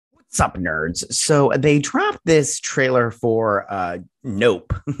Sup, nerds. So they dropped this trailer for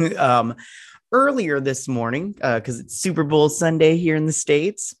Nope earlier this morning because it's Super Bowl Sunday here in the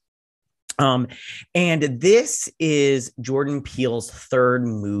States. Um, and this is Jordan Peele's third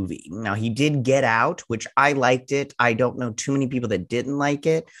movie. Now, he did Get Out, which I liked it. I don't know too many people that didn't like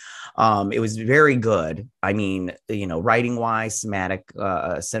it. It was very good. I mean, writing wise,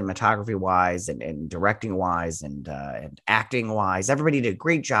 cinematography wise, and directing wise, and acting wise, everybody did a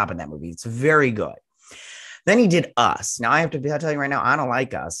great job in that movie. It's very good. Then he did Us. Now I have to tell you right now, I don't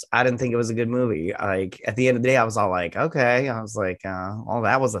like Us. I didn't think it was a good movie. Like at the end of the day, I was all like, okay. I was like, oh,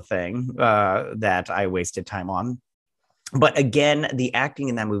 that was a thing that I wasted time on. But again, the acting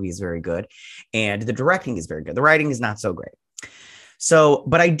in that movie is very good, and the directing is very good. The writing is not so great. So,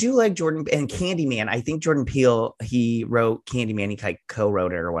 but I do like Jordan and Candyman. I think Jordan Peele, he wrote Candyman. He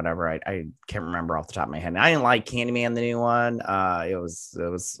co-wrote it or whatever. I can't remember off the top of my head. And I didn't like Candyman, the new one. It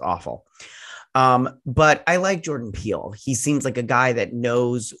was awful. But I like Jordan Peele. He seems like a guy that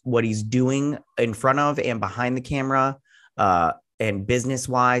knows what he's doing in front of and behind the camera, and business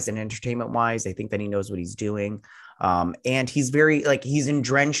wise and entertainment wise. I think that he knows what he's doing. And he's very he's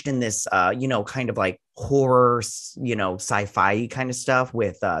drenched in this, kind of like horror, sci-fi kind of stuff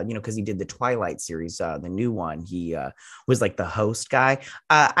with, because he did the Twilight series, the new one. He was like the host guy.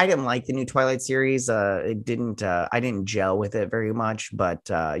 I didn't like the new Twilight series. I didn't gel with it very much, but,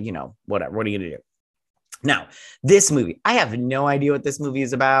 whatever. What are you going to do? Now, this movie, I have no idea what this movie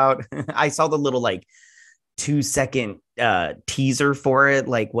is about. I saw the little 2-second teaser for it,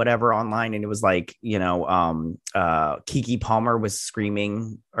 whatever online, and it was Kiki Palmer was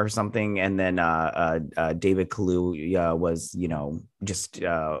screaming or something, and then David Kaluuya was just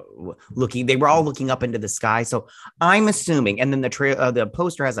looking. They were all looking up into the sky, so I'm assuming. And then the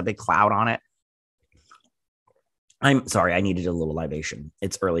poster has a big cloud on it. I'm sorry, I needed a little libation.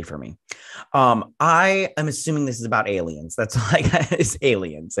 It's early for me. I am assuming this is about aliens. That's all I got is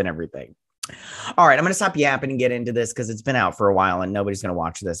aliens and everything. All right, I'm going to stop yapping and get into this because it's been out for a while and nobody's going to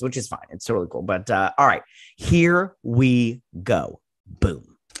watch this, which is fine. It's totally cool. But all right, here we go.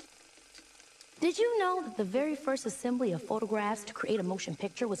 Boom. Did you know that the very first assembly of photographs to create a motion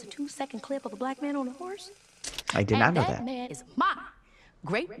picture was a 2-second clip of a black man on a horse? I did not know that. That man is my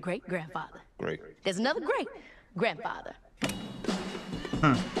great-great-grandfather. Great. There's another great-grandfather.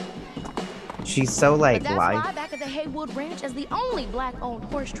 She's so But that's live. why back at the Haywood Ranch, as the only black-owned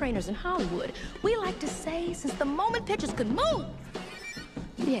horse trainers in Hollywood, we like to say, since the moment pictures could move,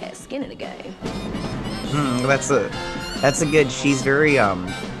 yeah, skin in the game. That's a good. She's very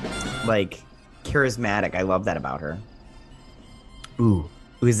charismatic. I love that about her. Ooh,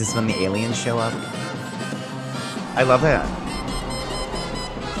 is this when the aliens show up? I love that.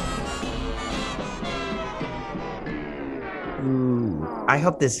 Ooh, I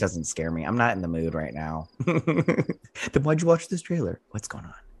hope this doesn't scare me. I'm not in the mood right now. Then why'd you watch this trailer? What's going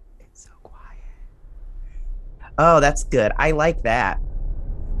on? It's so quiet. Oh, that's good. I like that.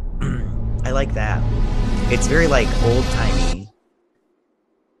 I like that. It's very old-timey.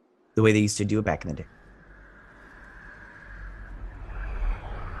 The way they used to do it back in the day.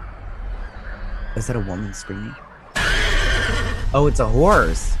 Is that a woman screaming? Oh, it's a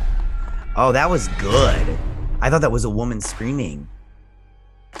horse. Oh, that was good. I thought that was a woman screaming.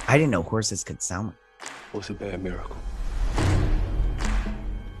 I didn't know horses could sound. What's a bad miracle?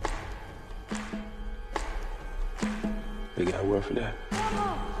 They got a word for that.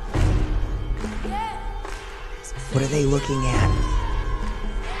 What are they looking at?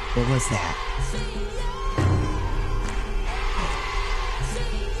 What was that?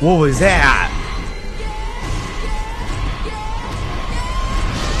 What was that?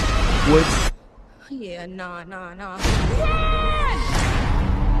 What? Yeah, nah.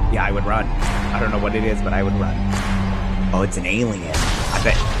 Yeah, I would run. I don't know what it is, but I would run. Oh, it's an alien. I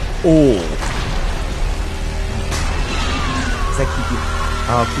bet. Oh. Is that Kiki?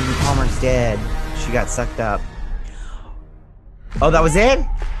 Oh, Kiki Palmer's dead. She got sucked up. Oh, that was it?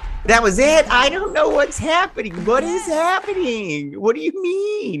 That was it? I don't know what's happening. What is happening? What do you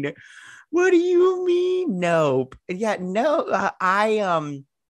mean? What do you mean? Nope. Yeah, no. I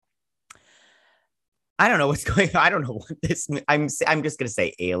don't know what's going on. I don't know what this. I'm just gonna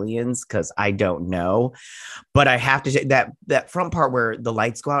say aliens because I don't know, but I have to say that front part where the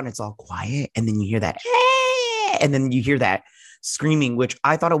lights go out and it's all quiet, and then you hear that, and then you hear that screaming, which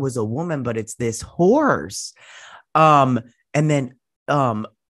I thought it was a woman, but it's this horse. And then I'm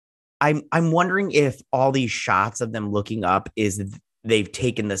wondering if all these shots of them looking up is they've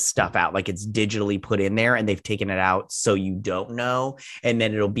taken the stuff out, like it's digitally put in there and they've taken it out so you don't know, and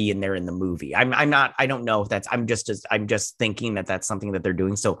then it'll be in there in the movie. I don't know if that's, I'm just thinking that that's something that they're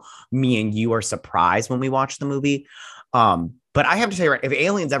doing, so me and you are surprised when we watch the movie. But I have to tell you, right, if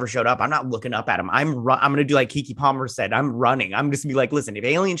aliens ever showed up, I'm not looking up at them. I'm gonna do like Keke Palmer said. I'm running. I'm just gonna be like, listen, if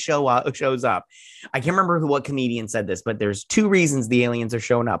aliens shows up, I can't remember what comedian said this, but there's two reasons the aliens are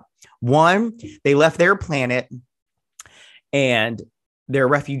showing up. One, they left their planet and they're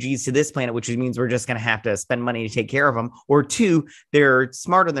refugees to this planet, which means we're just going to have to spend money to take care of them. Or two, they're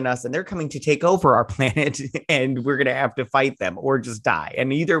smarter than us and they're coming to take over our planet and we're going to have to fight them or just die.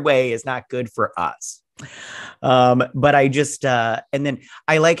 And either way is not good for us. But I just, and then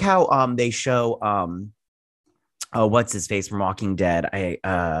I like how, they show, what's his face from Walking Dead?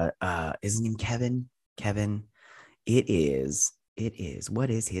 Is his name Kevin? It is, what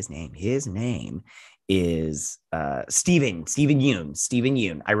is his name? His name is Steven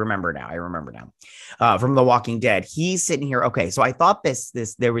Yeun. I remember now. From The Walking Dead. He's sitting here. Okay, so I thought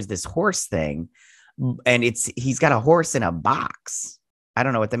there was this horse thing, and he's got a horse in a box. I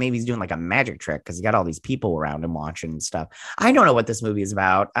don't know what that, maybe he's doing like a magic trick because he got all these people around him watching and stuff. I don't know what this movie is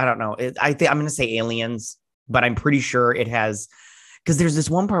about. I don't know. I think I'm gonna say aliens, but I'm pretty sure it has, because there's this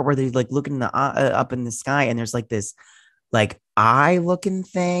one part where they like looking up in the sky and there's like this like eye looking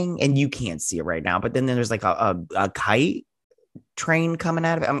thing and you can't see it right now, but then there's like a kite train coming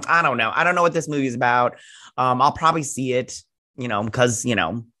out of it. I don't know what this movie is about. I'll probably see it, because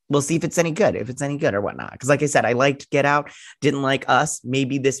we'll see if it's any good or whatnot, because like I said, I liked Get Out, didn't like Us.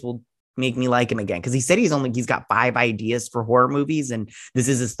 Maybe this will make me like him again, because he said he's got 5 ideas for horror movies and this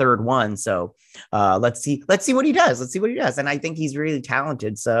is his 3rd one. So let's see what he does. And I think he's really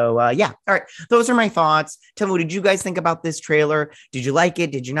talented. So yeah. All right, those are my thoughts. Tell me, what did you guys think about this trailer? Did you like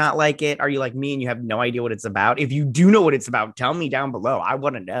it? Did you not like it? Are you like me and you have no idea what it's about? If you do know what it's about, tell me down below. I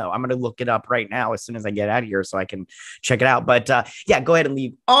want to know. I'm going to look it up right now as soon as I get out of here so I can check it out. But yeah, go ahead and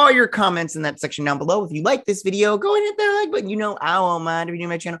leave all your comments in that section down below. If you like this video, go ahead and hit that like button. I won't mind if you're new to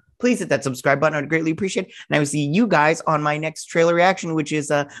my channel. Please hit that subscribe button. I'd greatly appreciate it. And I will see you guys on my next trailer reaction, which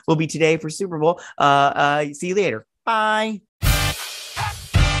is will be today for Super Bowl. See you later. Bye.